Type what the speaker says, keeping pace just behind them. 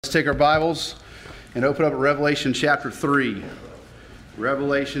Let's take our Bibles and open up at Revelation chapter 3.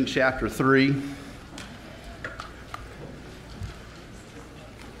 Revelation chapter 3.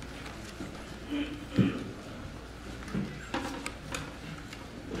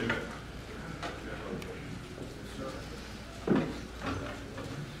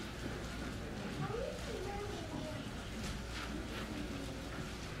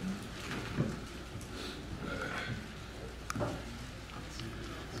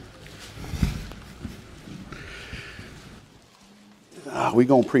 We're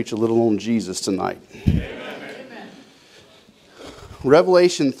going to preach a little on Jesus tonight. Amen.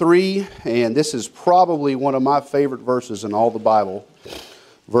 Revelation 3, and this is probably one of my favorite verses in all the Bible.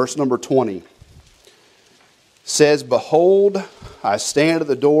 Verse number 20 says, "Behold, I stand at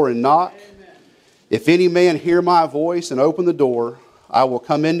the door and knock. If any man hear my voice and open the door, I will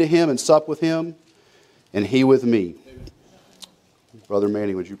come into him and sup with him, and he with me." Brother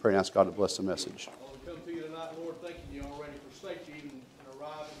Manny, would you pray and ask God to bless the message?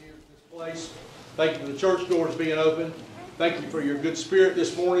 Thank you for the church doors being open. Thank you for your good spirit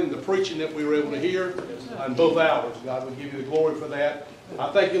this morning, the preaching that we were able to hear on both hours. God, we give you the glory for that.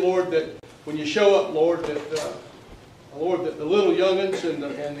 I thank you, Lord, that when you show up, Lord, that the little youngins and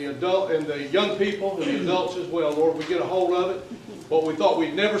the adult and the young people and the adults as well, Lord, we get a hold of it. What we thought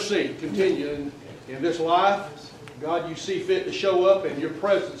we'd never see continue in this life. God, you see fit to show up, and your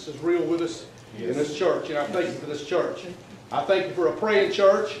presence is real with us in this church. And I thank you for this church. I thank you for a praying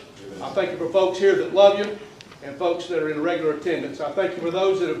church. I thank you for folks here that love you and folks that are in regular attendance. I thank you for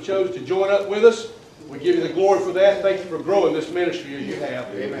those that have chose to join up with us. We give you the glory for that. Thank you for growing this ministry as you have.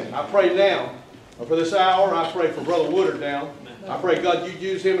 Amen. I pray now for this hour. I pray for Brother Woodard now. I pray, God, you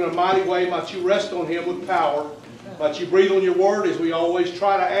use him in a mighty way. Might you rest on him with power. Might you breathe on your word as we always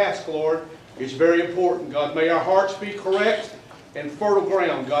try to ask, Lord. It's very important, God. May our hearts be correct and fertile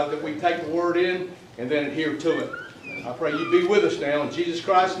ground, God, that we take the word in and then adhere to it. I pray you be with us now. In Jesus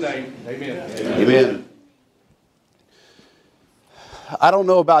Christ's name, amen. Amen. I don't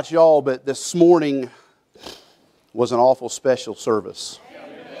know about y'all, but this morning was an awful special service.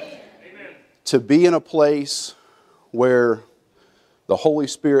 Amen. To be in a place where the Holy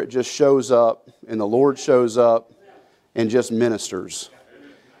Spirit just shows up and the Lord shows up and just ministers.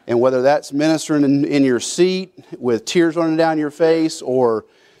 And whether that's ministering in your seat with tears running down your face, or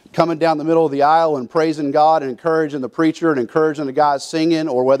coming down the middle of the aisle and praising God and encouraging the preacher and encouraging the guys singing,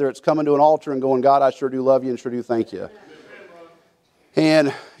 or whether it's coming to an altar and going, "God, I sure do love you and sure do thank you."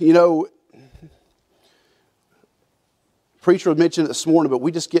 And, you know, preacher mentioned it this morning, but we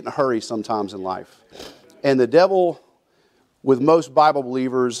just get in a hurry sometimes in life. And the devil, with most Bible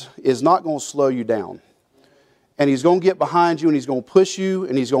believers, is not going to slow you down. And he's going to get behind you, and he's going to push you,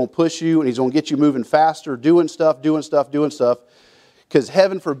 and he's going to push you, and he's going to get you moving faster, doing stuff. Because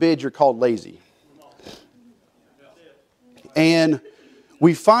heaven forbid you're called lazy. And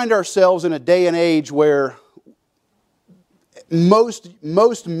we find ourselves in a day and age where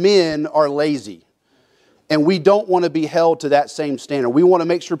most men are lazy. And we don't want to be held to that same standard. We want to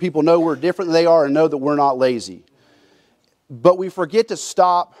make sure people know we're different than they are and know that we're not lazy. But we forget to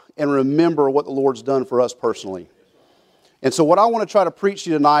stop and remember what the Lord's done for us personally. And so what I want to try to preach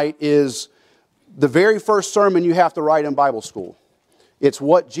to you tonight is the very first sermon you have to write in Bible school. It's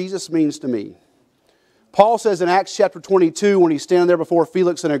what Jesus means to me. Paul says in Acts chapter 22, when he's standing there before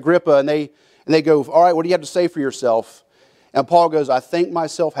Felix and Agrippa, and they go, "All right, what do you have to say for yourself?" And Paul goes, "I think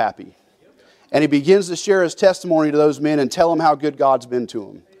myself happy." And he begins to share his testimony to those men and tell them how good God's been to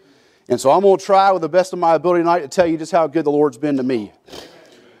him. And so I'm going to try with the best of my ability tonight to tell you just how good the Lord's been to me.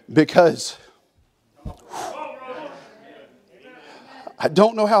 Because I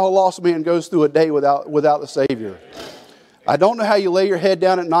don't know how a lost man goes through a day without the Savior. I don't know how you lay your head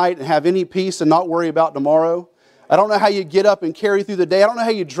down at night and have any peace and not worry about tomorrow. I don't know how you get up and carry through the day. I don't know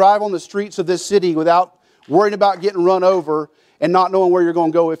how you drive on the streets of this city without worrying about getting run over and not knowing where you're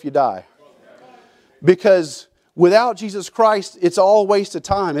going to go if you die. Because without Jesus Christ, it's all a waste of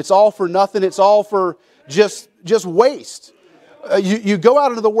time. It's all for nothing. It's all for just waste. You go out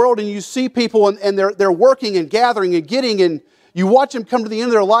into the world and you see people and they're working and gathering and getting, and you watch them come to the end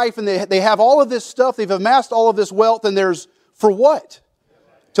of their life, and they have all of this stuff. They've amassed all of this wealth, and there's for what?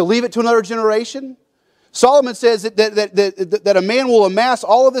 To leave it to another generation? Solomon says that a man will amass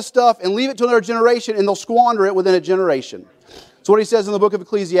all of this stuff and leave it to another generation, and they'll squander it within a generation. That's what he says in the book of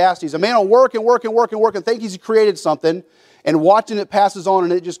Ecclesiastes. A man will work and think he's created something, and watching it passes on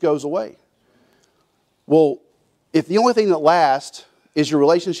and it just goes away. Well, if the only thing that lasts is your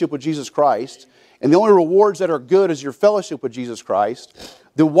relationship with Jesus Christ, and the only rewards that are good is your fellowship with Jesus Christ,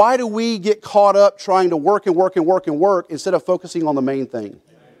 then why do we get caught up trying to work instead of focusing on the main thing?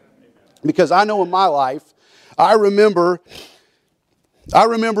 Because I know in my life, I remember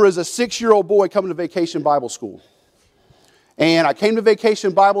as a 6-year-old boy coming to Vacation Bible School. And I came to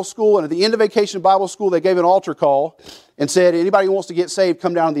Vacation Bible School, and at the end of Vacation Bible School, they gave an altar call and said, anybody who wants to get saved,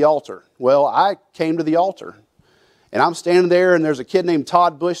 come down to the altar. Well, I came to the altar. And I'm standing there, and there's a kid named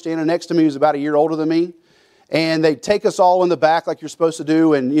Todd Bush standing next to me who's about a year older than me. And they take us all in the back like you're supposed to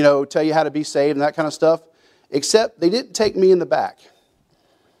do and, tell you how to be saved and that kind of stuff. Except they didn't take me in the back.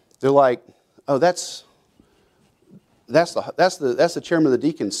 They're like, oh, that's the chairman of the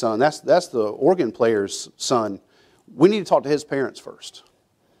deacon's son. That's the organ player's son. We need to talk to his parents first.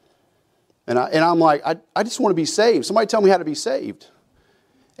 And I'm like, I just want to be saved. Somebody tell me how to be saved.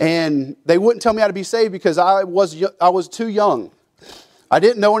 And they wouldn't tell me how to be saved because I was too young. I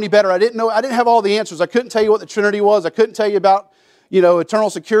didn't know any better. I didn't have all the answers. I couldn't tell you what the Trinity was. I couldn't tell you about, eternal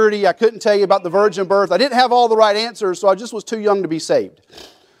security. I couldn't tell you about the virgin birth. I didn't have all the right answers, so I just was too young to be saved.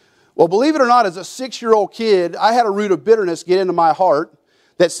 Well, believe it or not, as a 6-year-old kid, I had a root of bitterness get into my heart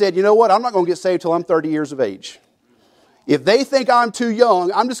that said, you know what, I'm not going to get saved till I'm 30 years of age. If they think I'm too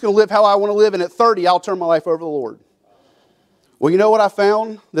young, I'm just going to live how I want to live, and at 30, I'll turn my life over to the Lord. Well, you know what I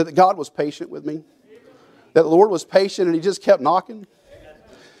found? That God was patient with me. That the Lord was patient, and He just kept knocking.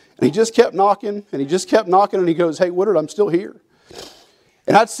 And He just kept knocking, and He just kept knocking, and He goes, hey, Woodard, I'm still here.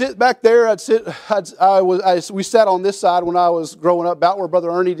 And I'd sit back there. We sat on this side when I was growing up, about where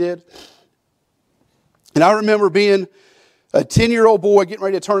Brother Ernie did. And I remember being a 10-year-old boy getting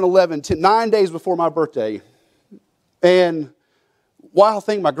ready to turn 11, 9 days before my birthday. And wild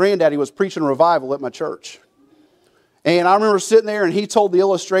thing, my granddaddy was preaching revival at my church. And I remember sitting there, and he told the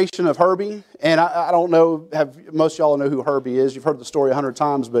illustration of Herbie. And I don't know, most of y'all know who Herbie is. You've heard the story 100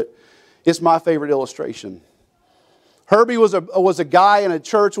 times, but it's my favorite illustration. Herbie was a guy in a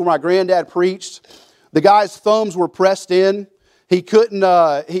church where my granddad preached. The guy's thumbs were pressed in. He couldn't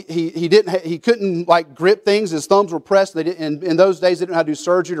like grip things. His thumbs were pressed. In those days, they didn't know how to do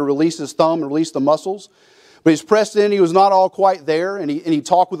surgery to release his thumb and release the muscles. But he's pressed in. He was not all quite there, and he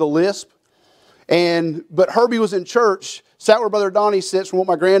talked with a lisp. But Herbie was in church, sat where Brother Donnie sits, from what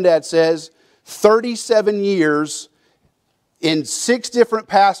my granddad says, 37 years. In 6 different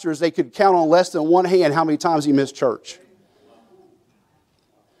pastors, they could count on less than one hand how many times he missed church.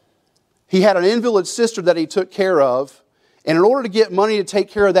 He had an invalid sister that he took care of. And in order to get money to take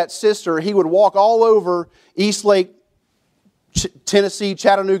care of that sister, he would walk all over Eastlake, Tennessee,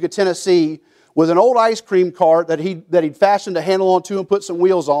 Chattanooga, Tennessee, with an old ice cream cart that he'd fashioned a handle onto and put some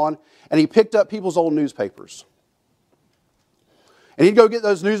wheels on. And he picked up people's old newspapers. And he'd go get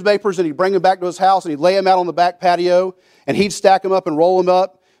those newspapers and he'd bring them back to his house and he'd lay them out on the back patio and he'd stack them up and roll them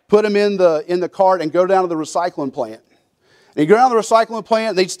up, put them in the cart and go down to the recycling plant. And he'd go down to the recycling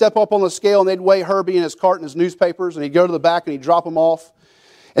plant and they'd step up on the scale and they'd weigh Herbie and his cart and his newspapers, and he'd go to the back and he'd drop them off.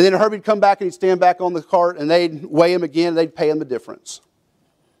 And then Herbie'd come back and he'd stand back on the cart and they'd weigh him again and they'd pay him the difference.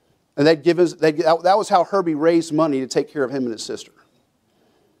 And that was how Herbie raised money to take care of him and his sister.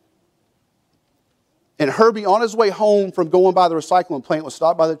 And Herbie, on his way home from going by the recycling plant, would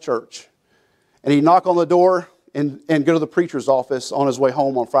stop by the church. And he'd knock on the door and go to the preacher's office on his way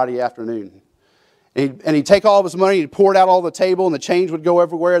home on Friday afternoon. And he'd take all of his money, he'd pour it out all the table, and the change would go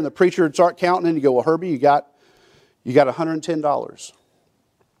everywhere. And the preacher would start counting, and he'd go, well, Herbie, you got $110.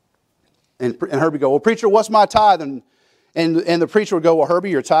 And Herbie would go, well, preacher, what's my tithe? And the preacher would go, well, Herbie,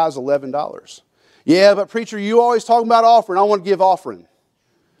 your tithe's $11. Yeah, but preacher, you always talking about offering. I want to give offering.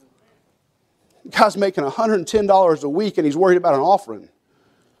 The guy's making $110 a week and he's worried about an offering.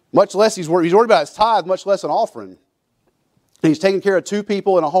 Much less he's worried about his tithe, much less an offering. And he's taking care of 2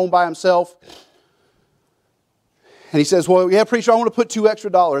 people in a home by himself. And he says, well, yeah, preacher, I want to put $2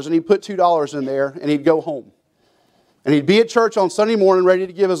 extra. And he'd put $2 in there and he'd go home. And he'd be at church on Sunday morning ready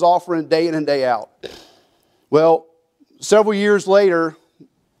to give his offering day in and day out. Well, several years later,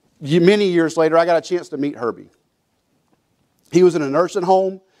 many years later, I got a chance to meet Herbie. He was in a nursing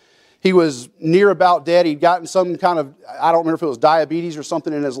home. He was near about dead. He'd gotten some kind of, I don't remember if it was diabetes or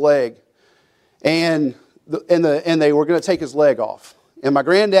something in his leg. And they were going to take his leg off. And my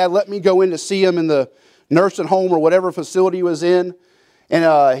granddad let me go in to see him in the nursing home or whatever facility he was in.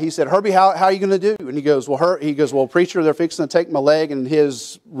 And he said, Herbie, how are you going to do? And he goes, well, preacher, they're fixing to take my leg, and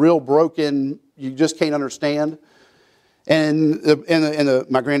his real broken, you just can't understand. And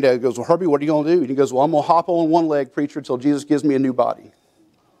my granddad goes, well, Herbie, what are you going to do? And he goes, well, I'm going to hop on one leg, preacher, until Jesus gives me a new body.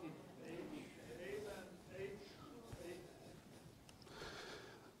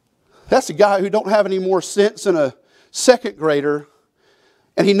 That's a guy who don't have any more sense than a second grader,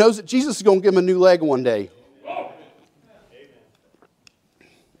 and he knows that Jesus is going to give him a new leg one day.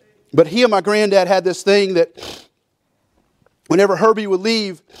 But he and my granddad had this thing that whenever Herbie would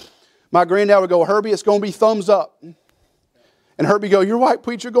leave, my granddad would go, Herbie, it's going to be thumbs up. And Herbie go, you're right,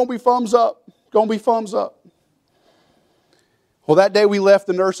 preacher, going to be thumbs up. Going to be thumbs up. Well, that day we left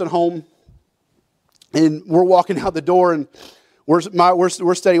the nursing home, and we're walking out the door, and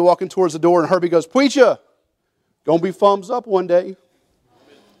we're steady walking towards the door, and Herbie goes, preacher, going to be thumbs up one day.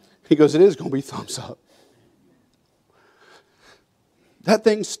 He goes, it is going to be thumbs up. That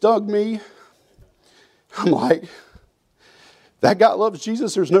thing stung me. I'm like, that guy loves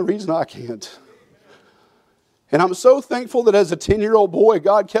Jesus. There's no reason I can't. And I'm so thankful that as a 10-year-old boy,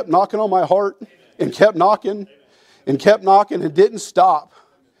 God kept knocking on my heart and kept knocking and kept knocking and didn't stop.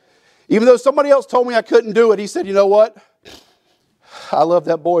 Even though somebody else told me I couldn't do it, he said, you know what? I love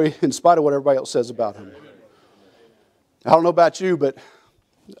that boy in spite of what everybody else says about him. I don't know about you, but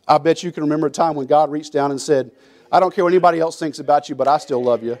I bet you can remember a time when God reached down and said, I don't care what anybody else thinks about you, but I still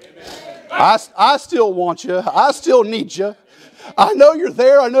love you. I still want you. I still need you. I know you're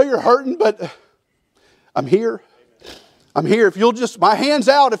there. I know you're hurting, but I'm here. I'm here. If you'll just, my hand's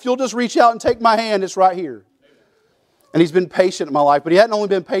out. If you'll just reach out and take my hand, it's right here. And He's been patient in my life, but He hadn't only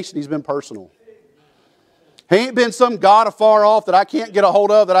been patient, He's been personal. He ain't been some God afar off that I can't get a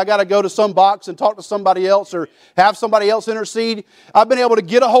hold of, that I got to go to some box and talk to somebody else or have somebody else intercede. I've been able to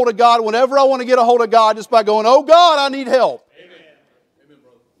get a hold of God whenever I want to get a hold of God just by going, oh God, I need help. Amen. Amen,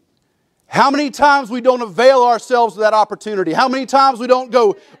 brother. How many times we don't avail ourselves of that opportunity? How many times we don't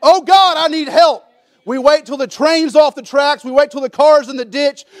go, oh God, I need help. We wait till the train's off the tracks. We wait till the car's in the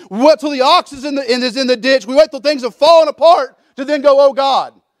ditch. We wait till the ox is in the ditch. We wait till things have fallen apart to then go, oh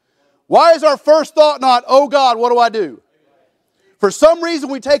God. Why is our first thought not, oh God, what do I do? For some reason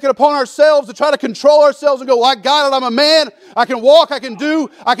we take it upon ourselves to try to control ourselves and go, well, I got it, I'm a man, I can walk, I can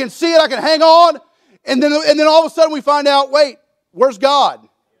do, I can see it, I can hang on. And then all of a sudden we find out, wait, where's God?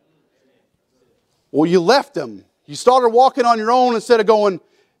 Well, you left Him. You started walking on your own instead of going,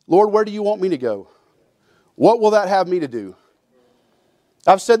 Lord, where do you want me to go? What will that have me to do?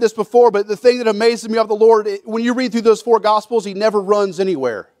 I've said this before, but the thing that amazes me of the Lord, when you read through those 4 Gospels, He never runs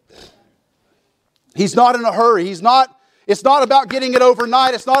anywhere. He's not in a hurry. It's not about getting it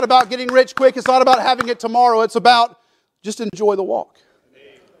overnight. It's not about getting rich quick. It's not about having it tomorrow. It's about just enjoy the walk.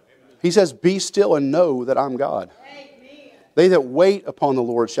 He says, be still and know that I'm God. They that wait upon the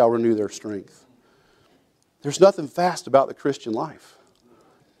Lord shall renew their strength. There's nothing fast about the Christian life.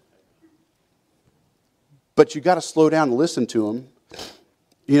 But you got to slow down and listen to Him.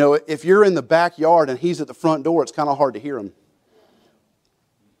 You know, if you're in the backyard and He's at the front door, it's kind of hard to hear Him.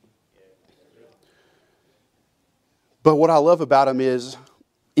 But what I love about Him is,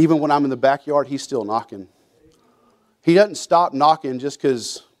 even when I'm in the backyard, He's still knocking. He doesn't stop knocking just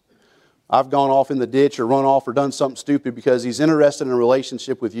because I've gone off in the ditch or run off or done something stupid, because He's interested in a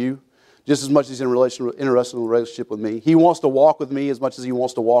relationship with you just as much as He's interested in a relationship with me. He wants to walk with me as much as He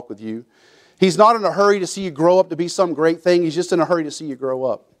wants to walk with you. He's not in a hurry to see you grow up to be some great thing. He's just in a hurry to see you grow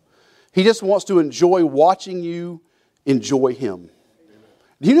up. He just wants to enjoy watching you enjoy Him.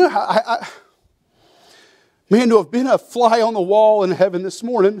 Do you know how... Man, to have been a fly on the wall in heaven this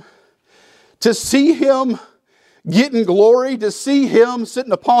morning, to see Him getting glory, to see Him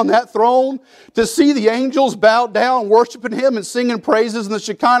sitting upon that throne, to see the angels bowed down worshiping Him and singing praises and the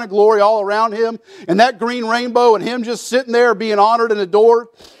Shekinah glory all around Him, and that green rainbow and Him just sitting there being honored and adored.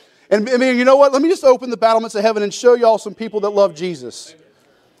 And I mean, you know what? Let me just open the battlements of heaven and show y'all some people that love Jesus.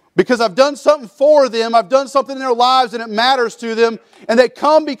 Because I've done something for them, I've done something in their lives and it matters to them, and they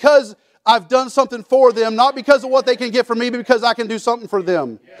come because I've done something for them, not because of what they can get from me, but because I can do something for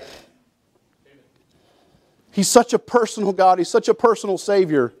them. He's such a personal God. He's such a personal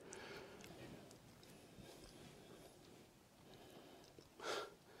Savior.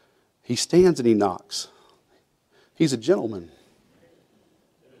 He stands and He knocks. He's a gentleman.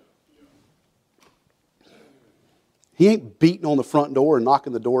 He ain't beating on the front door and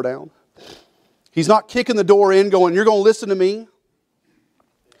knocking the door down. He's not kicking the door in going, you're going to listen to me.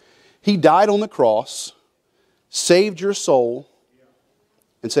 He died on the cross, saved your soul,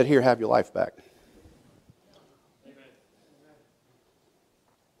 and said, here, have your life back.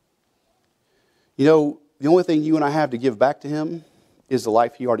 You know, the only thing you and I have to give back to Him is the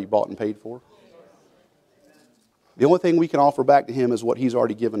life He already bought and paid for. The only thing we can offer back to Him is what He's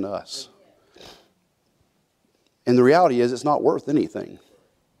already given to us. And the reality is, it's not worth anything.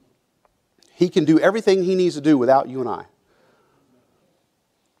 He can do everything He needs to do without you and I.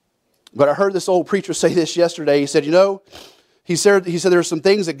 But I heard this old preacher say this yesterday. He said, you know, he said there's some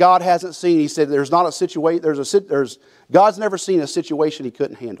things that God hasn't seen. He said there's not a situation, God's never seen a situation He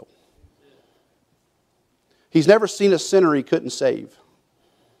couldn't handle. He's never seen a sinner He couldn't save.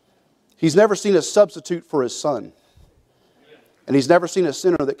 He's never seen a substitute for His Son. And He's never seen a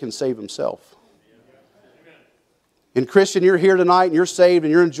sinner that can save himself. And Christian, you're here tonight and you're saved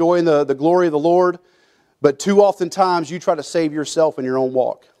and you're enjoying the glory of the Lord. But too often times you try to save yourself in your own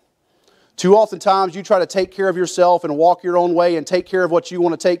walk. Too often times you try to take care of yourself and walk your own way and take care of what you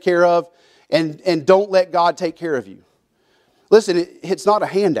want to take care of. And don't let God take care of you. Listen, it's not a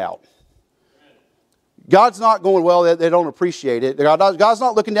handout. God's not going, well, they don't appreciate it. God's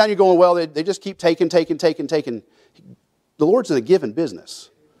not looking down, you're going, well, they just keep taking. The Lord's in the giving business.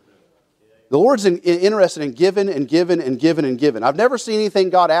 The Lord's interested in giving and giving and giving and giving. I've never seen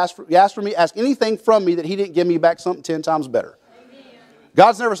anything God ask anything from me that He didn't give me back something 10 times better. Amen.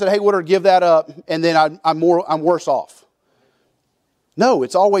 God's never said, hey, Woodard, give that up, and then I'm worse off. No,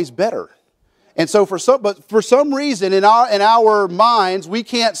 it's always better. And so for some reason in our minds, we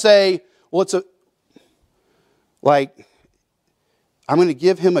can't say, well, I'm going to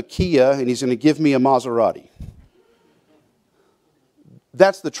give him a Kia and he's going to give me a Maserati.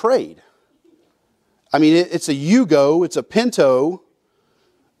 That's the trade. I mean, it's a Yugo, it's a Pinto,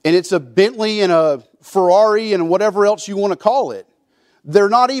 and it's a Bentley and a Ferrari and whatever else you want to call it. They're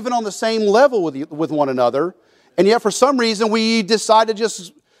not even on the same level with one another. And yet for some reason we decide to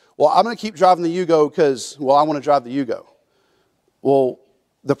just, well, I'm going to keep driving the Yugo because, well, I want to drive the Yugo. Well,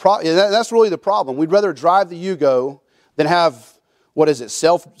 that's really the problem. We'd rather drive the Yugo than have,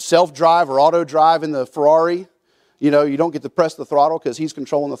 self-drive or auto drive in the Ferrari. You know, you don't get to press the throttle because he's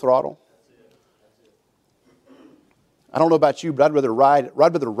controlling the throttle. I don't know about you, but I'd rather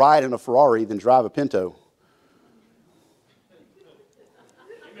ride in a Ferrari than drive a Pinto.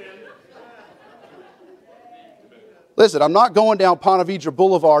 Listen, I'm not going down Ponte Vedra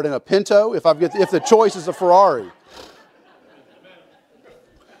Boulevard in a Pinto if the choice is a Ferrari.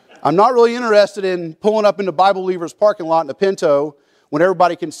 I'm not really interested in pulling up into Bible Believers parking lot in a Pinto when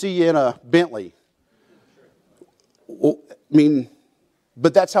everybody can see you in a Bentley. Well,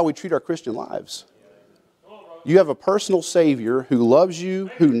 but that's how we treat our Christian lives. You have a personal Savior who loves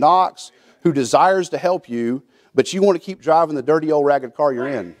you, who knocks, who desires to help you, but you want to keep driving the dirty old ragged car you're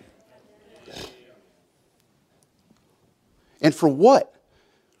in. And for what?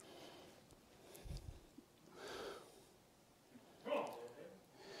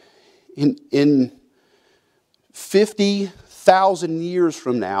 In 50,000 years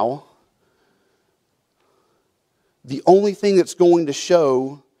from now, the only thing that's going to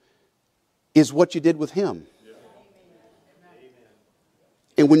show is what you did with Him.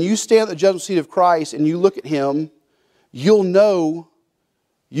 And when you stand at the judgment seat of Christ and you look at Him, you'll know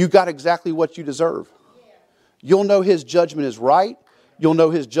you got exactly what you deserve. You'll know His judgment is right. You'll know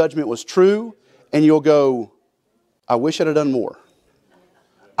His judgment was true. And you'll go, I wish I'd have done more.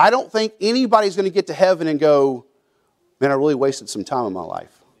 I don't think anybody's going to get to heaven and go, man, I really wasted some time in my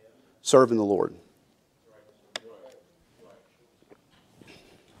life serving the Lord.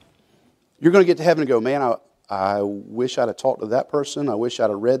 You're going to get to heaven and go, man, I wish I'd have talked to that person. I wish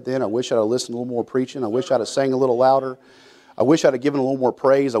I'd have read then. I wish I'd have listened a little more preaching. I wish I'd have sang a little louder. I wish I'd have given a little more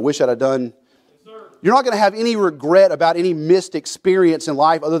praise. I wish I'd have done. You're not going to have any regret about any missed experience in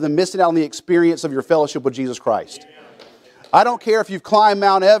life other than missing out on the experience of your fellowship with Jesus Christ. I don't care if you've climbed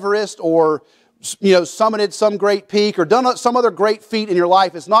Mount Everest or summited some great peak or done some other great feat in your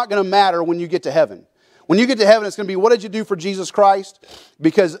life. It's not going to matter when you get to heaven. When you get to heaven, it's going to be, what did you do for Jesus Christ?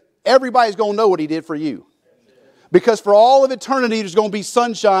 Because everybody's going to know what He did for you. Because for all of eternity, there's going to be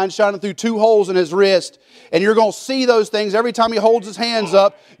sunshine shining through 2 holes in His wrist. And you're going to see those things. Every time He holds His hands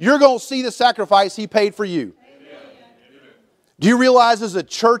up, you're going to see the sacrifice He paid for you. Amen. Do you realize as a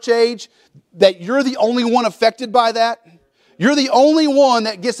church age that you're the only one affected by that? You're the only one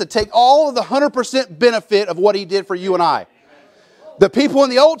that gets to take all of the 100% benefit of what He did for you and I. The people in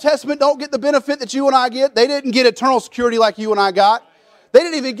the Old Testament don't get the benefit that you and I get. They didn't get eternal security like you and I got. They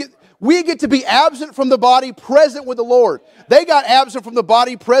didn't even get... We get to be absent from the body, present with the Lord. They got absent from the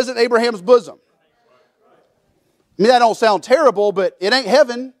body, present in Abraham's bosom. I mean, that don't sound terrible, but it ain't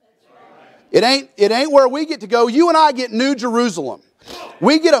heaven. It ain't where we get to go. You and I get New Jerusalem.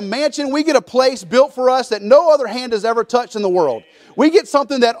 We get a mansion, we get a place built for us that no other hand has ever touched in the world. We get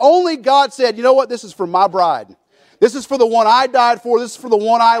something that only God said, you know what, this is for my bride. This is for the one I died for. This is for the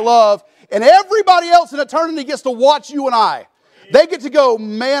one I love. And everybody else in eternity gets to watch you and I. They get to go,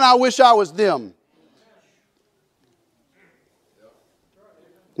 man, I wish I was them.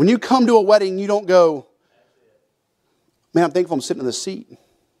 When you come to a wedding, you don't go, man, I'm thankful I'm sitting in the seat.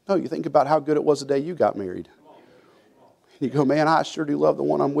 No, you think about how good it was the day you got married. You go, man, I sure do love the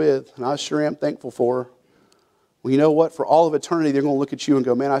one I'm with, and I sure am thankful for her. Well, you know what? For all of eternity, they're going to look at you and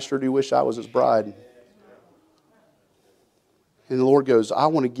go, man, I sure do wish I was his bride. And the Lord goes, I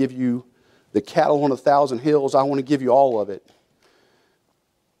want to give you the cattle on 1,000 hills. I want to give you all of it.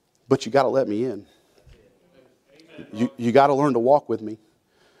 but you got to let me in. You got to learn to walk with me.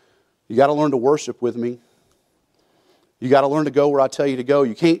 You got to learn to worship with me. You got to learn to go where I tell you to go.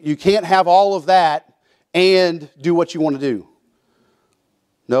 You can't have all of that and do what you want to do.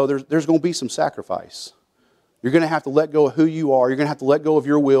 No, there's going to be some sacrifice. You're going to have to let go of who you are. You're going to have to let go of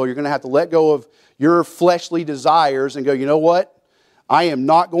your will. You're going to have to let go of your fleshly desires and go, you know what? I am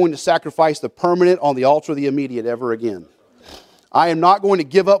not going to sacrifice the permanent on the altar of the immediate ever again. I am not going to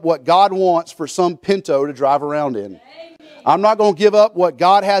give up what God wants for some Pinto to drive around in. I'm not going to give up what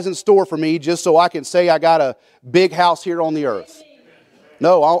God has in store for me just so I can say I got a big house here on the earth.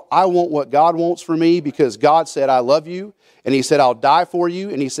 No, I want what God wants for me because God said, I love you. And He said, I'll die for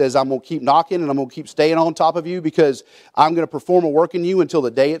you. And He says, I'm going to keep knocking and I'm going to keep staying on top of you because I'm going to perform a work in you until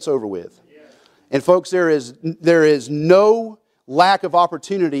the day it's over with. And folks, there is no lack of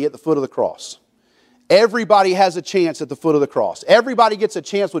opportunity at the foot of the cross. Everybody has a chance at the foot of the cross. Everybody gets a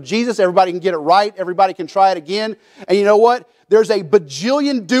chance with Jesus. Everybody can get it right. Everybody can try it again. And you know what? There's a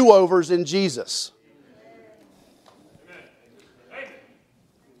bajillion do-overs in Jesus.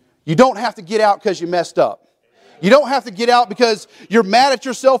 You don't have to get out because you messed up. You don't have to get out because you're mad at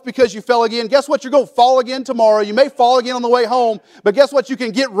yourself because you fell again. Guess what? You're going to fall again tomorrow. You may fall again on the way home. But guess what? You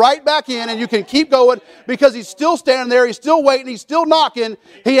can get right back in and you can keep going because He's still standing there. He's still waiting. He's still knocking.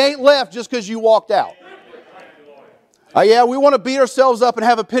 He ain't left just because you walked out. Yeah, we want to beat ourselves up and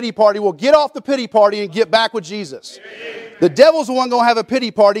have a pity party. Well, get off the pity party and get back with Jesus. The devil's the one going to have a pity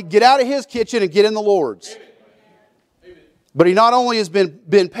party. Get out of his kitchen and get in the Lord's. But he not only has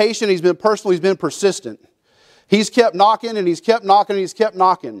been patient, he's been personal, he's been persistent. He's kept knocking and he's kept knocking and he's kept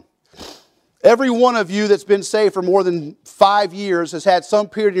knocking. Every one of you that's been saved for more than 5 years has had some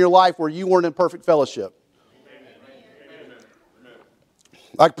period in your life where you weren't in perfect fellowship.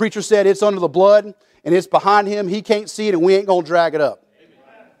 Like preacher said, it's under the blood and it's behind him. He can't see it and we ain't going to drag it up.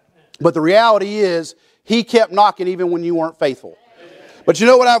 But the reality is, He kept knocking even when you weren't faithful. But you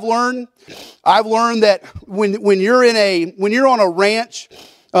know what I've learned? I've learned that when you're on a ranch,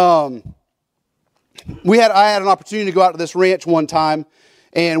 I had an opportunity to go out to this ranch one time,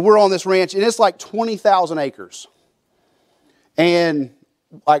 and we're on this ranch, and it's like 20,000 acres. And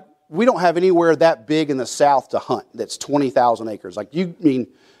like we don't have anywhere that big in the South to hunt that's 20,000 acres. Like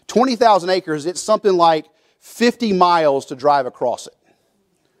 20,000 acres, it's something like 50 miles to drive across it.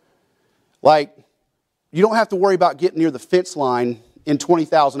 Like, you don't have to worry about getting near the fence line in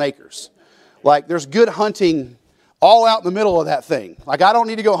 20,000 acres. Like, there's good hunting all out in the middle of that thing. Like, I don't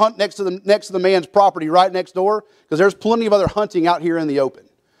need to go hunt next to the man's property right next door because there's plenty of other hunting out here in the open.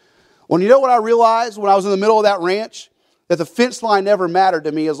 Well, you know what I realized when I was in the middle of that ranch? That the fence line never mattered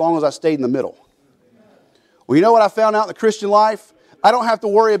to me as long as I stayed in the middle. Well, you know what I found out in the Christian life? I don't have to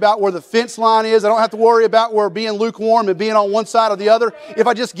worry about where the fence line is. I don't have to worry about where being lukewarm and being on one side or the other. If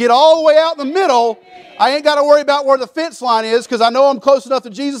I just get all the way out in the middle, I ain't got to worry about where the fence line is because I know I'm close enough to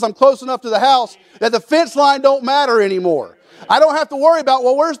Jesus, I'm close enough to the house that the fence line don't matter anymore. I don't have to worry about,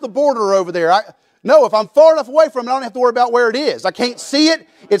 well, where's the border over there? No, if I'm far enough away from it, I don't have to worry about where it is. I can't see it.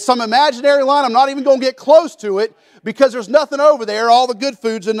 It's some imaginary line. I'm not even going to get close to it because there's nothing over there. All the good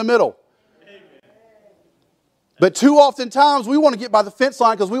food's in the middle. But too often times we want to get by the fence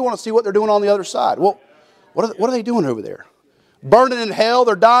line because we want to see what they're doing on the other side. Well, what are they doing over there? Burning in hell.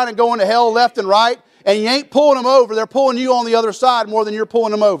 They're dying and going to hell left and right. And you ain't pulling them over. They're pulling you on the other side more than you're pulling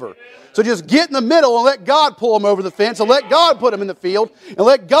them over. So just get in the middle and let God pull them over the fence and let God put them in the field and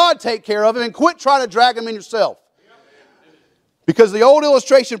let God take care of them and quit trying to drag them in yourself. Because the old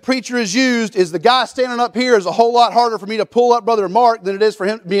illustration preacher has used is the guy standing up here is a whole lot harder for me to pull up Brother Mark than it is for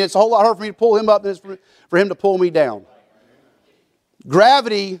him. I mean, it's a whole lot harder for me to pull him up than it is for him to pull me down.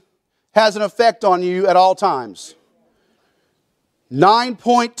 Gravity has an effect on you at all times.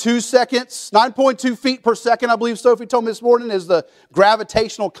 9.2 seconds, 9.2 feet per second, I believe Sophie told me this morning, is the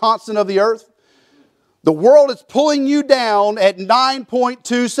gravitational constant of the earth. The world is pulling you down at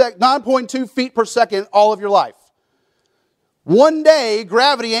 9.2 feet per second all of your life. One day,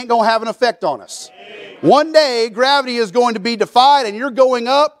 gravity ain't going to have an effect on us. One day, gravity is going to be defied and you're going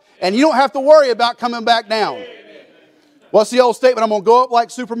up and you don't have to worry about coming back down. What's the old statement? I'm going to go up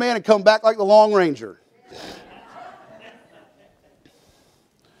like Superman and come back like the Long Ranger.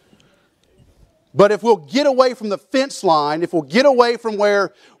 But if we'll get away from the fence line, if we'll get away from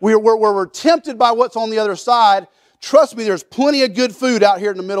where we're tempted by what's on the other side, trust me, there's plenty of good food out here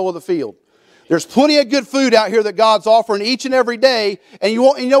in the middle of the field. There's plenty of good food out here that God's offering each and every day. And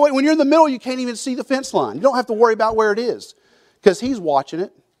you know what? When you're in the middle, you can't even see the fence line. You don't have to worry about where it is because He's watching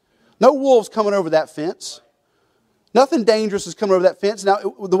it. No wolves coming over that fence. Nothing dangerous is coming over that fence. Now,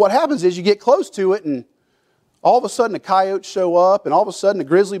 what happens is you get close to it and, All of a sudden the coyotes show up, and all of a sudden the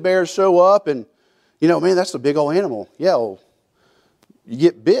grizzly bears show up, and man, that's a big old animal. Yeah, well, you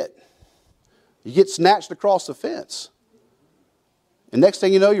get bit. You get snatched across the fence. And next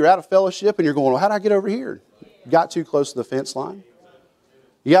thing you know, you're out of fellowship, and you're going, well, how did I get over here? You got too close to the fence line.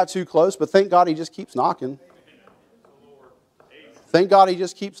 You got too close, but thank God he just keeps knocking. Thank God he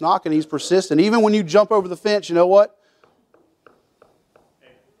just keeps knocking. He's persistent. Even when you jump over the fence, you know what?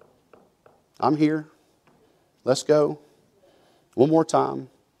 I'm here. Let's go. One more time.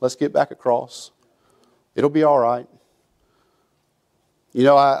 Let's get back across. It'll be all right.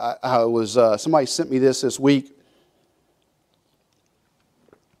 I was somebody sent me this week.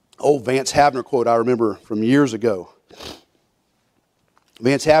 Old Vance Havner quote I remember from years ago.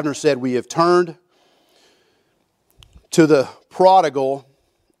 Vance Havner said, "We have turned to the prodigal,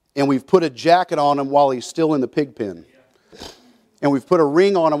 and we've put a jacket on him while he's still in the pig pen. And we've put a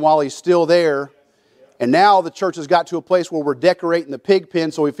ring on him while he's still there. And now the church has got to a place where we're decorating the pig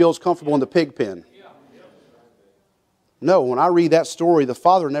pen so he feels comfortable in the pig pen." No, when I read that story, the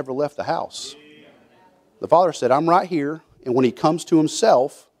father never left the house. The father said, I'm right here, and when he comes to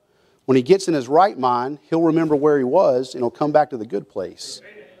himself, when he gets in his right mind, he'll remember where he was, and he'll come back to the good place.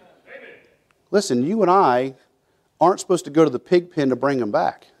 Listen, you and I aren't supposed to go to the pig pen to bring them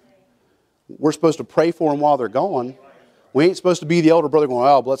back. We're supposed to pray for them while they're gone. We ain't supposed to be the elder brother going,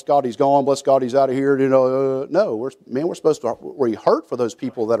 oh, bless God, he's gone. Bless God, he's out of here. No, we're supposed to we hurt for those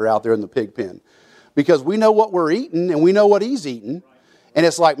people that are out there in the pig pen. Because we know what we're eating and we know what he's eating. And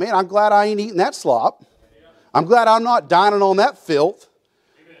it's like, man, I'm glad I ain't eating that slop. I'm glad I'm not dining on that filth.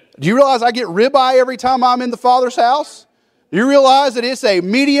 Do you realize I get ribeye every time I'm in the Father's house? Do you realize that it's a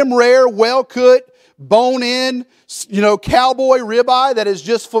medium rare, well-cut, bone-in, cowboy ribeye that is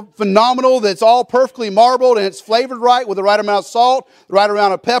just phenomenal, that's all perfectly marbled and it's flavored right with the right amount of salt, the right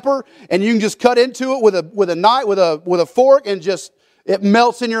amount of pepper, and you can just cut into it with a knife, with a fork, and just it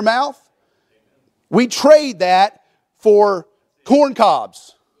melts in your mouth? We trade that for corn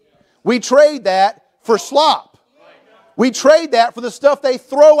cobs. We trade that for slop. We trade that for the stuff they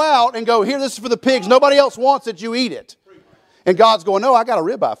throw out and go, here, this is for the pigs. Nobody else wants it. You eat it. And God's going, no, I got a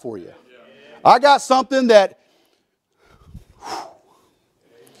ribeye for you. I got something that's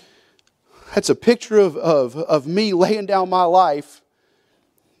a picture of me laying down my life.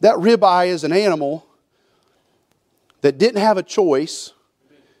 That ribeye is an animal that didn't have a choice,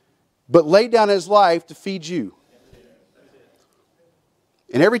 but laid down his life to feed you.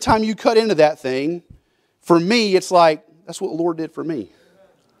 And every time you cut into that thing, for me, it's like, that's what the Lord did for me.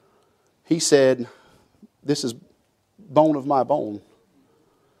 He said, this is bone of my bone.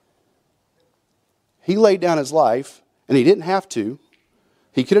 He laid down his life, and he didn't have to.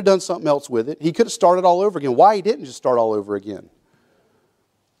 He could have done something else with it. He could have started all over again. Why he didn't just start all over again?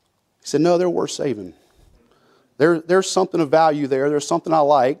 He said, no, they're worth saving. There's something of value there. There's something I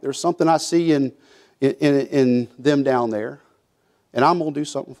like. There's something I see in them down there. And I'm going to do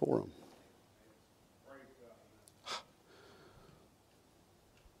something for them.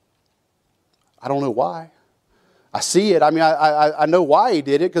 I don't know why. I see it. I mean, I know why he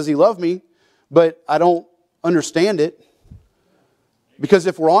did it, because he loved me. But I don't understand it. Because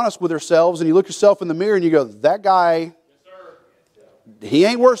if we're honest with ourselves and you look yourself in the mirror and you go, that guy, he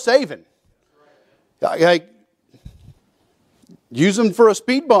ain't worth saving. Like, use him for a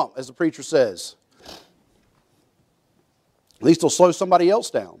speed bump, as the preacher says. At least he'll slow somebody else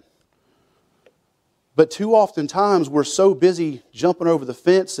down. But too often times we're so busy jumping over the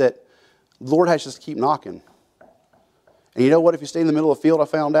fence that the Lord has to just keep knocking. And you know what? If you stay in the middle of the field, I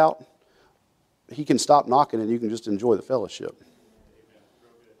found out, he can stop knocking and you can just enjoy the fellowship.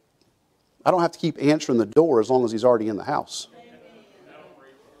 I don't have to keep answering the door as long as he's already in the house.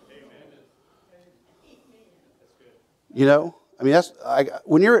 I mean,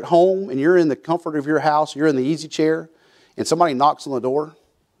 when you're at home and you're in the comfort of your house, you're in the easy chair, and somebody knocks on the door,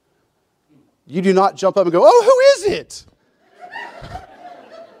 you do not jump up and go, oh, who is it?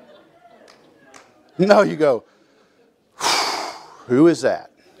 No, you go, who is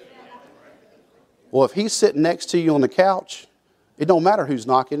that? Well, if he's sitting next to you on the couch, it don't matter who's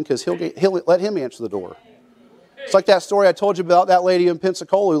knocking, because he'll let him answer the door. It's like that story I told you about that lady in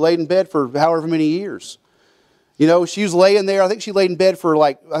Pensacola who laid in bed for however many years. She was laying there. I think she laid in bed for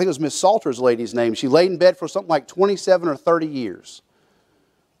I think it was Miss Salter's lady's name. She laid in bed for something like 27 or 30 years.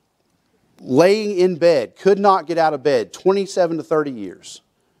 Laying in bed, could not get out of bed, 27 to 30 years.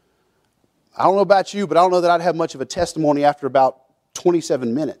 I don't know about you, but I don't know that I'd have much of a testimony after about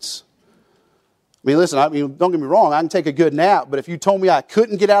 27 minutes. I mean, listen, don't get me wrong, I can take a good nap, but if you told me I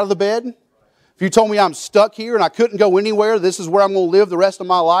couldn't get out of the bed, if you told me I'm stuck here and I couldn't go anywhere, this is where I'm going to live the rest of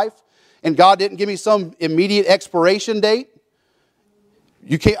my life, and God didn't give me some immediate expiration date,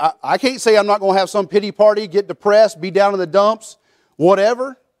 I can't say I'm not going to have some pity party, get depressed, be down in the dumps,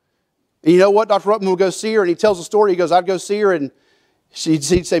 whatever. And you know what? Dr. Ruckman will go see her, and he tells a story. He goes, I'd go see her, and he'd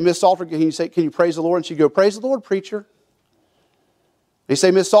say, Miss Salter, can you praise the Lord? And she'd go, praise the Lord, preacher. He'd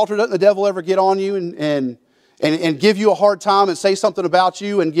say, Miss Salter, doesn't the devil ever get on you and give you a hard time and say something about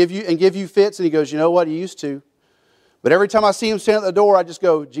you and give you fits? And he goes, you know what? He used to. But every time I see him stand at the door, I just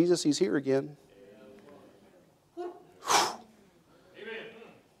go, Jesus, he's here again.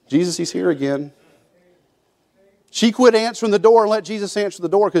 Jesus, he's here again. She quit answering the door and let Jesus answer the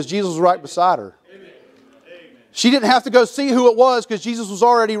door because Jesus was right beside her. She didn't have to go see who it was because Jesus was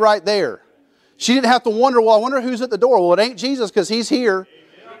already right there. She didn't have to wonder, well, I wonder who's at the door. Well, it ain't Jesus because he's here.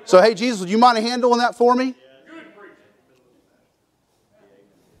 So, hey, Jesus, would you mind handling that for me?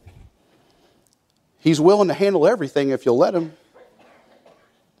 He's willing to handle everything if you'll let him.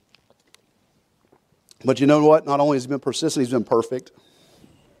 But you know what? Not only has he been persistent, he's been perfect.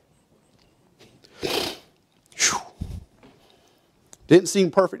 Whew. Didn't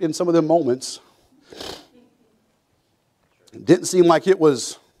seem perfect in some of them moments. Didn't seem like it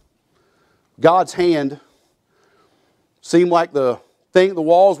was God's hand. Seemed like the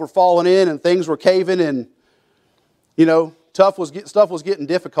walls were falling in and things were caving, and stuff was getting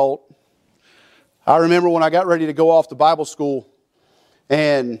difficult. I remember when I got ready to go off to Bible school,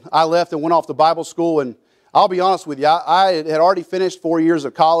 and I left and went off to Bible school, and I'll be honest with you, I had already finished 4 years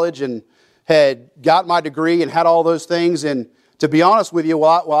of college and had got my degree and had all those things. And to be honest with you,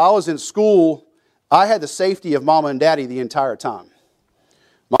 while I was in school, I had the safety of Mama and Daddy the entire time.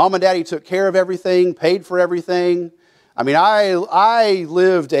 Mom and Daddy took care of everything, paid for everything. I mean, I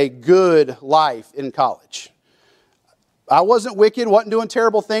lived a good life in college. I wasn't wicked, wasn't doing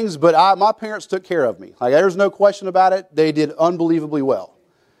terrible things, but my parents took care of me. Like, there's no question about it. They did unbelievably well.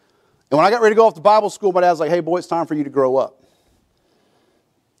 And when I got ready to go off to Bible school, my dad was like, hey, boy, it's time for you to grow up.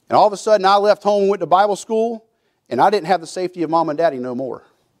 And all of a sudden, I left home and went to Bible school, and I didn't have the safety of Mom and Daddy no more.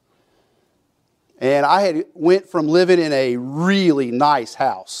 And I went from living in a really nice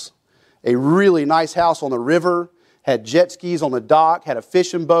house on the river, had jet skis on the dock, had a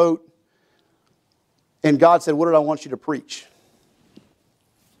fishing boat. And God said, what did I want you to preach?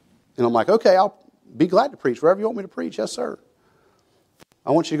 And I'm like, okay, I'll be glad to preach. Wherever you want me to preach, yes, sir.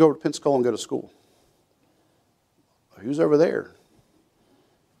 I want you to go over to Pensacola and go to school. Who's over there?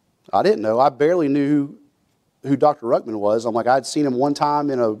 I didn't know. I barely knew who Dr. Ruckman was. I'm like, I'd seen him one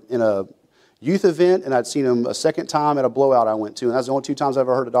time in a youth event, and I'd seen him a second time at a blowout I went to. And that's the only 2 times I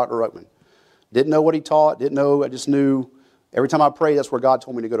ever heard of Dr. Ruckman. Didn't know what he taught. Didn't know. I just knew every time I prayed, that's where God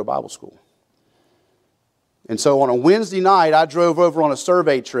told me to go to Bible school. And so on a Wednesday night, I drove over on a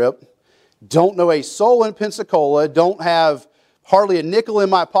survey trip. Don't know a soul in Pensacola. Don't have hardly a nickel in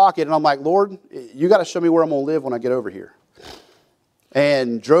my pocket. And I'm like, Lord, you got to show me where I'm going to live when I get over here.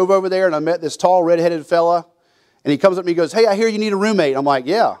 And drove over there, and I met this tall, red-headed fella. And he comes up to me and goes, hey, I hear you need a roommate. I'm like,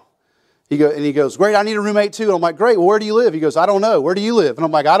 yeah. He goes, great, I need a roommate too. And I'm like, great, well, where do you live? He goes, I don't know. Where do you live? And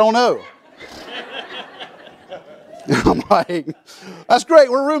I'm like, I don't know. And I'm like, that's great.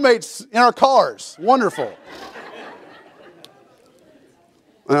 We're roommates in our cars. Wonderful.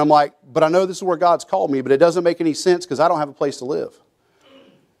 And I'm like, but I know this is where God's called me, but it doesn't make any sense because I don't have a place to live.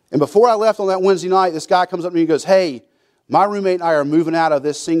 And before I left on that Wednesday night, this guy comes up to me and goes, hey, my roommate and I are moving out of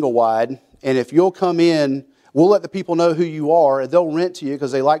this single wide, and if you'll come in, we'll let the people know who you are, and they'll rent to you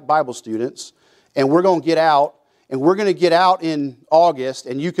because they like Bible students, and we're going to get out, and we're going to get out in August,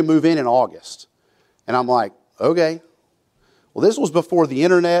 and you can move in August. And I'm like, okay. Well, this was before the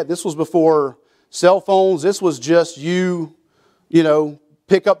internet. This was before cell phones. This was just you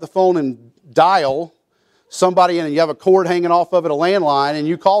pick up the phone and dial somebody, and you have a cord hanging off of it, a landline, and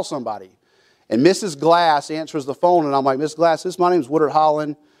you call somebody. And Mrs. Glass answers the phone, and I'm like, Miss Glass, my name's Woodard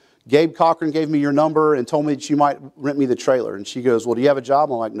Holland. Gabe Cochran gave me your number and told me that you might rent me the trailer. And she goes, well, do you have a job?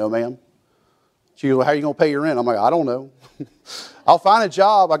 I'm like, no, ma'am. She goes, well, how are you going to pay your rent? I'm like, I don't know. I'll find a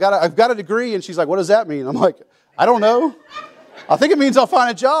job. I've got a degree. And she's like, what does that mean? I'm like, I don't know. I think it means I'll find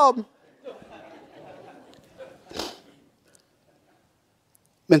a job.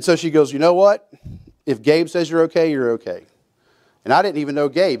 And so she goes, you know what? If Gabe says you're okay, you're okay. And I didn't even know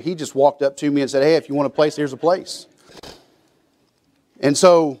Gabe. He just walked up to me and said, hey, if you want a place, here's a place. And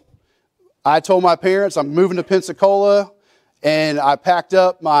so I told my parents I'm moving to Pensacola, and I packed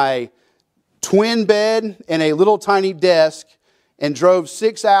up my twin bed and a little tiny desk and drove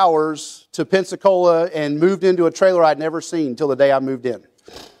 6 hours to Pensacola and moved into a trailer I'd never seen until the day I moved in.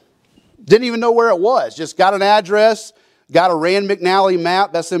 Didn't even know where it was. Just got an address, got a Rand McNally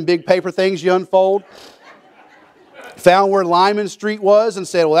map. That's them big paper things you unfold. Found where Lyman Street was and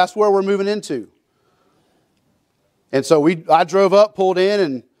said, well, that's where we're moving into. And so I drove up, pulled in,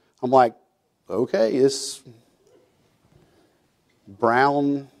 and I'm like, okay, this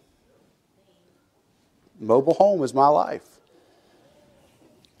brown mobile home is my life.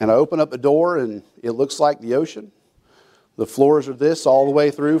 And I open up the door, and it looks like the ocean. The floors are this all the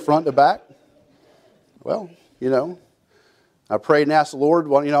way through, front to back. Well, I prayed and asked the Lord.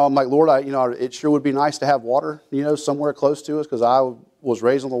 Well, I'm like, Lord, it sure would be nice to have water, somewhere close to us, because I was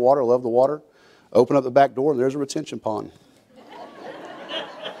raised on the water, love the water. Open up the back door, and there's a retention pond.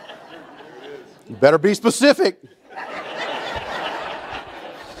 You better be specific.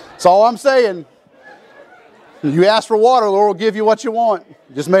 That's all I'm saying. You ask for water, the Lord will give you what you want.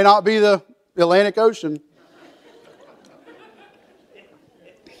 It just may not be the Atlantic Ocean.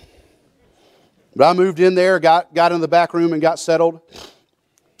 But I moved in there, got in the back room and got settled.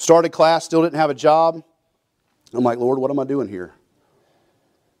 Started class, still didn't have a job. I'm like, Lord, what am I doing here?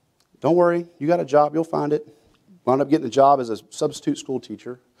 Don't worry, you got a job, you'll find it. Wound up getting a job as a substitute school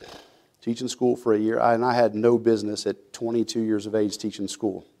teacher, teaching school for a year. And I had no business at 22 years of age teaching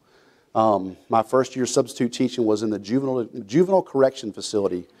school. My first year substitute teaching was in the juvenile correction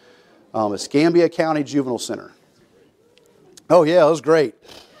facility, Escambia County Juvenile Center. Oh yeah, it was great.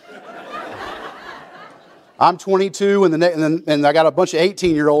 I'm 22, and I got a bunch of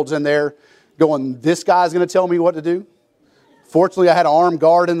 18-year-olds in there going, this guy's going to tell me what to do? Fortunately, I had an armed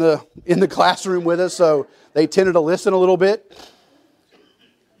guard in the classroom with us, so they tended to listen a little bit.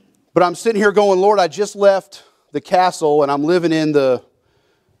 But I'm sitting here going, Lord, I just left the castle, and I'm living in the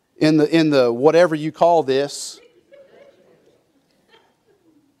whatever you call this.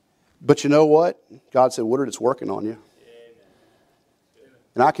 But you know what? God said, Woodard, it's working on you.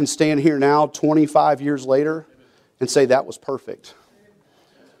 And I can stand here now, 25 years later, and say that was perfect.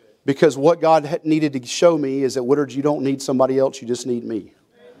 Because what God needed to show me is that, Woodard, you don't need somebody else, you just need me.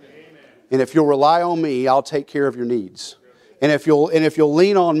 And if you'll rely on me, I'll take care of your needs. And if you'll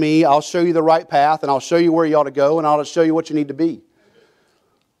lean on me, I'll show you the right path, and I'll show you where you ought to go, and I'll show you what you need to be.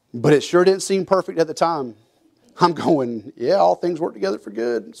 But it sure didn't seem perfect at the time. I'm going, yeah, all things work together for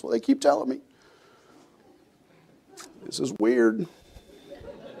good. That's what they keep telling me. This is weird.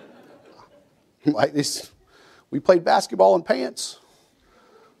 Like this, we played basketball in pants.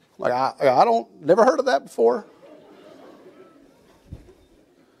 Like I never heard of that before.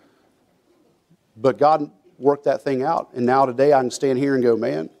 But God worked that thing out, and now today I can stand here and go,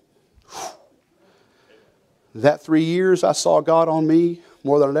 man, that 3 years I saw God on me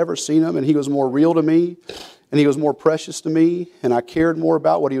more than I'd ever seen Him, and He was more real to me, and He was more precious to me, and I cared more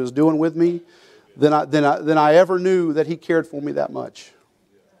about what He was doing with me than I ever knew that He cared for me that much.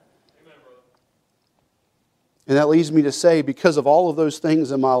 And that leads me to say, because of all of those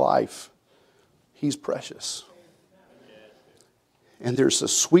things in my life, He's precious. And there's a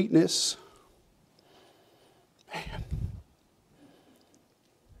sweetness. Man.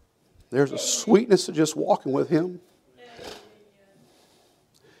 There's a sweetness to just walking with Him.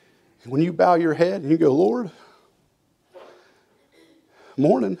 And when you bow your head and you go, Lord,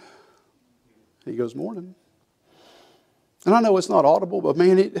 morning. He goes, morning. And I know it's not audible, but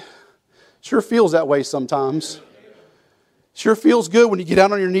man, it sure feels that way sometimes. Sure feels good when you get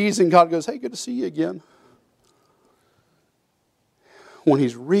down on your knees and God goes, hey, good to see you again. When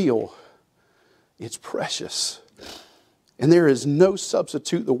He's real, it's precious. And there is no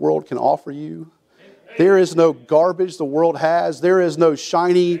substitute the world can offer you. There is no garbage the world has. There is no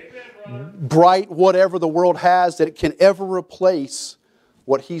shiny, bright whatever the world has that can ever replace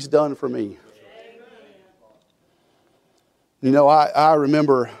what He's done for me. I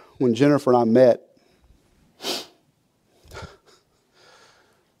remember when Jennifer and I met,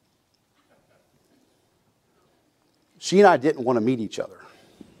 she and I didn't want to meet each other.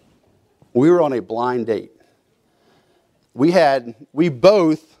 We were on a blind date. We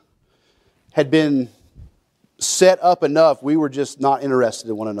both had been set up enough, we were just not interested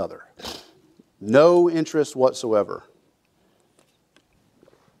in one another. No interest whatsoever.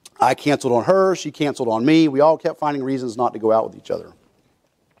 I canceled on her, she canceled on me. We all kept finding reasons not to go out with each other.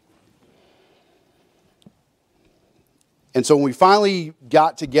 And so when we finally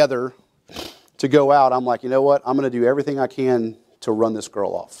got together to go out, I'm like, you know what? I'm going to do everything I can to run this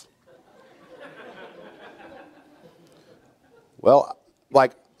girl off. Well,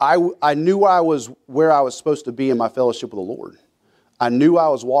 like I knew I was where I was supposed to be in my fellowship with the Lord. I knew I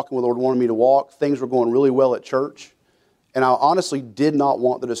was walking where the Lord wanted me to walk. Things were going really well at church. And I honestly did not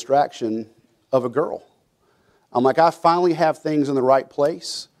want the distraction of a girl. I'm like, I finally have things in the right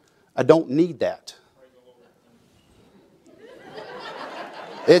place. I don't need that.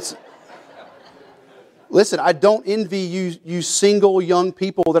 Listen, I don't envy you single young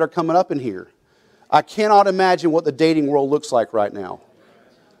people that are coming up in here. I cannot imagine what the dating world looks like right now.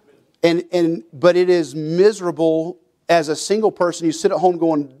 But it is miserable as a single person. You sit at home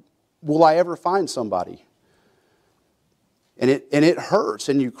going, will I ever find somebody? And it hurts,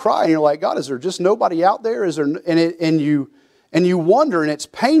 and you cry, and you're like, God, is there just nobody out there? Is there? And you wonder, and it's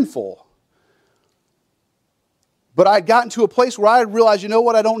painful. But I had gotten to a place where I realized, you know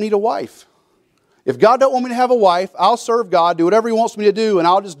what? I don't need a wife. If God don't want me to have a wife, I'll serve God, do whatever He wants me to do, and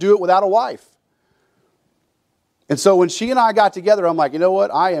I'll just do it without a wife. And so when she and I got together, I'm like, you know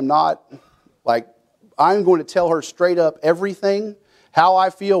what? I'm going to tell her straight up everything, how I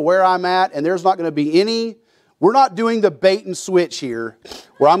feel, where I'm at, and there's not going to be we're not doing the bait and switch here,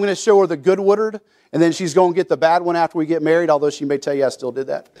 where I'm going to show her the good Woodard, and then she's going to get the bad one after we get married, although she may tell you I still did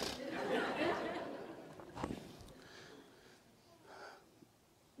that.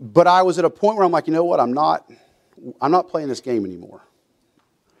 But I was at a point where I'm like, you know what? I'm not playing this game anymore.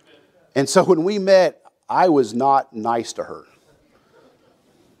 And so when we met, I was not nice to her.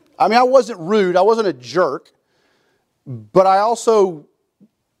 I mean, I wasn't rude. I wasn't a jerk. But I also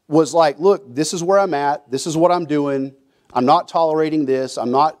was like, look, this is where I'm at. This is what I'm doing. I'm not tolerating this.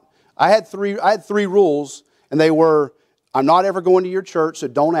 I had three rules, and they were, I'm not ever going to your church, so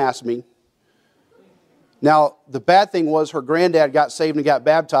don't ask me. Now, the bad thing was her granddad got saved and got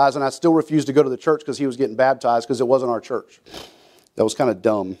baptized, and I still refused to go to the church because he was getting baptized because it wasn't our church. That was kind of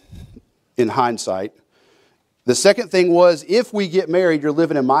dumb in hindsight. The second thing was, if we get married, you're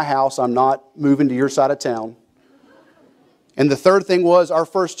living in my house. I'm not moving to your side of town. And the third thing was, our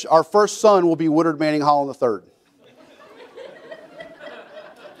first son will be Woodard Manning Holland III.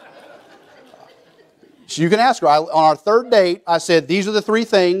 So you can ask her. On our third date, I said, these are the three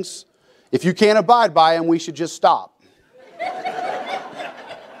things. If you can't abide by them, we should just stop.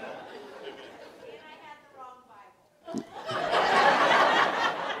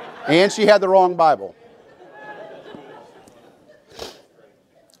 And she had the wrong Bible.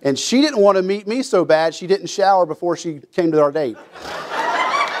 And she didn't want to meet me so bad, she didn't shower before she came to our date.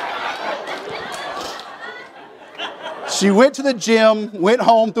 She went to the gym, went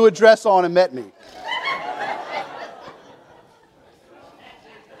home, threw a dress on, and met me.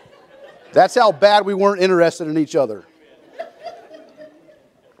 That's how bad we weren't interested in each other.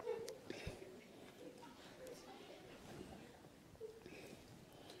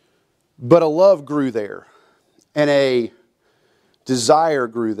 But a love grew there, and a desire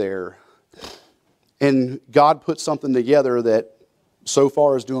grew there, and God put something together that so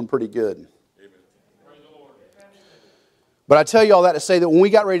far is doing pretty good. But I tell you all that to say that when we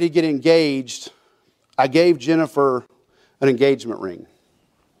got ready to get engaged, I gave Jennifer an engagement ring.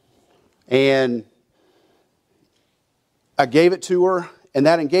 And I gave it to her, and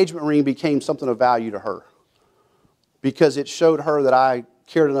that engagement ring became something of value to her. Because it showed her that I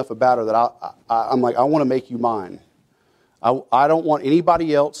cared enough about her that I'm like, I want to make you mine. I don't want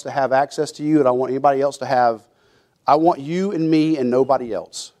anybody else to have access to you, and I want anybody else to have, I want you and me and nobody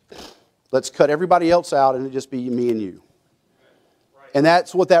else. Let's cut everybody else out and it just be me and you. And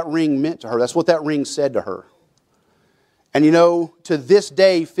that's what that ring meant to her. That's what that ring said to her. And you know, to this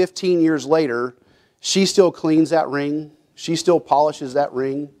day, 15 years later, she still cleans that ring. She still polishes that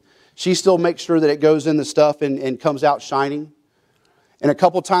ring. She still makes sure that it goes in the stuff and comes out shining. And a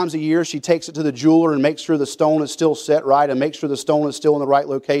couple times a year, she takes it to the jeweler and makes sure the stone is still set right and makes sure the stone is still in the right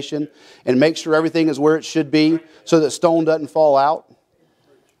location and makes sure everything is where it should be so that stone doesn't fall out.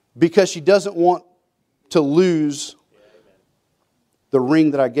 Because she doesn't want to lose the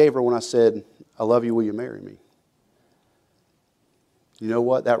ring that I gave her when I said, I love you, will you marry me? You know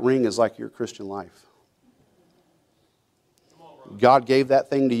what? That ring is like your Christian life. God gave that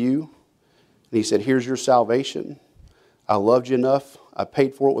thing to you, and He said, here's your salvation. I loved you enough. I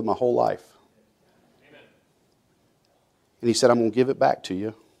paid for it with my whole life. Amen. And He said, I'm going to give it back to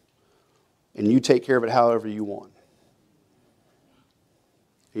you, and you take care of it however you want.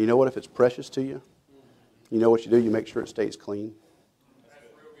 And you know what? If it's precious to you, you know what you do? You make sure it stays clean.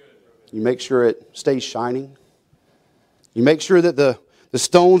 You make sure it stays shining. You make sure that the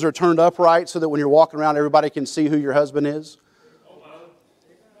stones are turned upright so that when you're walking around, everybody can see who your husband is.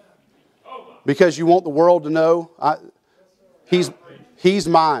 Because you want the world to know, he's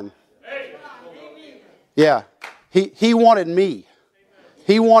mine. Yeah. He wanted me.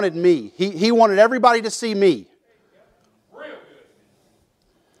 He wanted me. He wanted everybody to see me.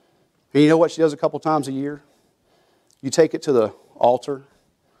 And you know what she does a couple times a year? You take it to the altar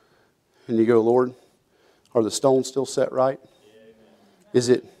and you go, Lord, are the stones still set right? Is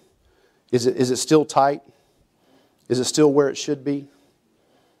it still tight? Is it still where it should be?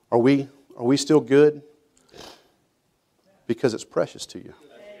 Are we still good? Because it's precious to you.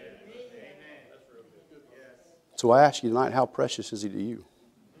 So I ask you tonight, how precious is he to you?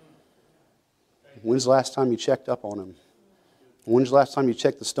 When's the last time you checked up on him? When's the last time you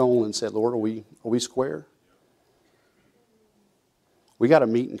checked the stone and said, Lord, are we square? We got a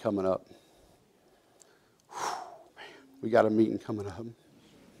meeting coming up. Whew, man, we got a meeting coming up.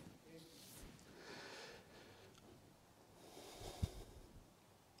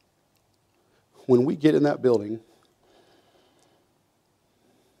 When we get in that building,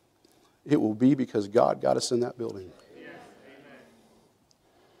 it will be because God got us in that building.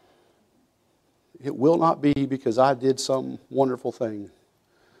 It will not be because I did some wonderful thing.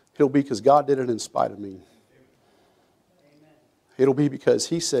 It'll be because God did it in spite of me. It'll be because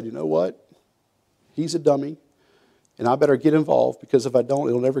he said, you know what? He's a dummy, and I better get involved, because if I don't,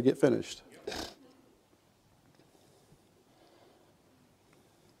 it'll never get finished.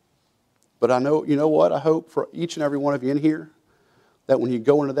 But I know, you know what? I hope for each and every one of you in here that when you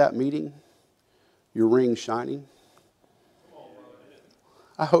go into that meeting, your ring's shining.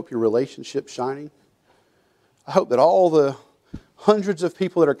 I hope your relationship's shining. I hope that all the hundreds of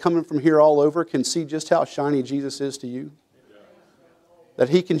people that are coming from here all over can see just how shiny Jesus is to you. That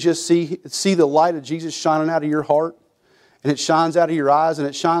he can just see the light of Jesus shining out of your heart, and it shines out of your eyes, and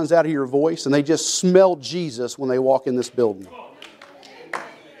it shines out of your voice, and they just smell Jesus when they walk in this building.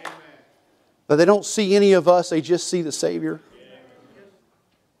 That they don't see any of us, they just see the Savior.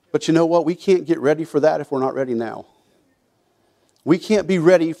 But you know what? We can't get ready for that if we're not ready now. We can't be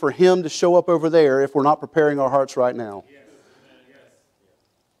ready for him to show up over there if we're not preparing our hearts right now.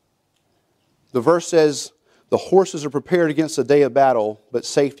 The verse says, the horses are prepared against the day of battle, but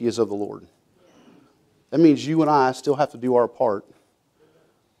safety is of the Lord. That means you and I still have to do our part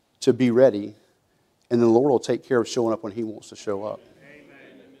to be ready, and the Lord will take care of showing up when he wants to show up.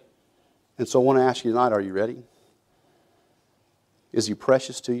 And so I want to ask you tonight, are you ready? Is he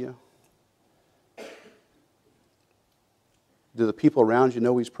precious to you? Do the people around you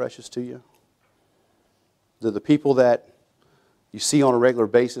know he's precious to you? Do the people that you see on a regular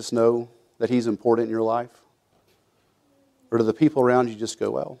basis know that he's important in your life? Or do the people around you just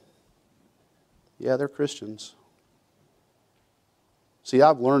go, well, yeah, they're Christians. See,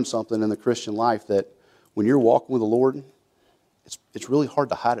 I've learned something in the Christian life that when you're walking with the Lord, it's really hard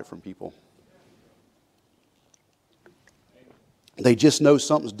to hide it from people. They just know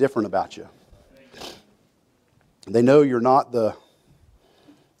something's different about you. They know you're not the,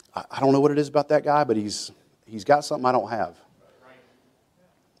 I don't know what it is about that guy, but he's got something I don't have.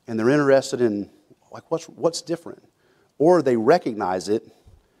 And they're interested in, like, what's different? Or they recognize it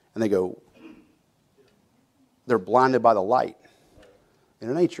and they go, they're blinded by the light.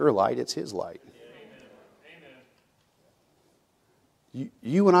 And it ain't your light, it's his light.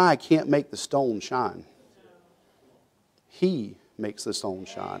 You and I can't make the stone shine. He makes the stone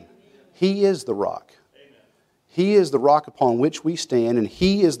shine. He is the rock. He is the rock upon which we stand, and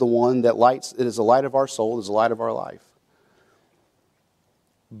he is the one that lights, it is the light of our soul, it is the light of our life.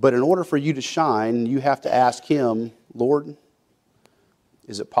 But in order for you to shine, you have to ask him, Lord,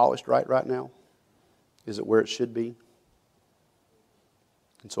 is it polished right now? Is it where it should be?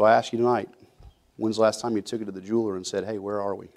 And so I ask you tonight, when's the last time you took it to the jeweler and said, hey, where are we?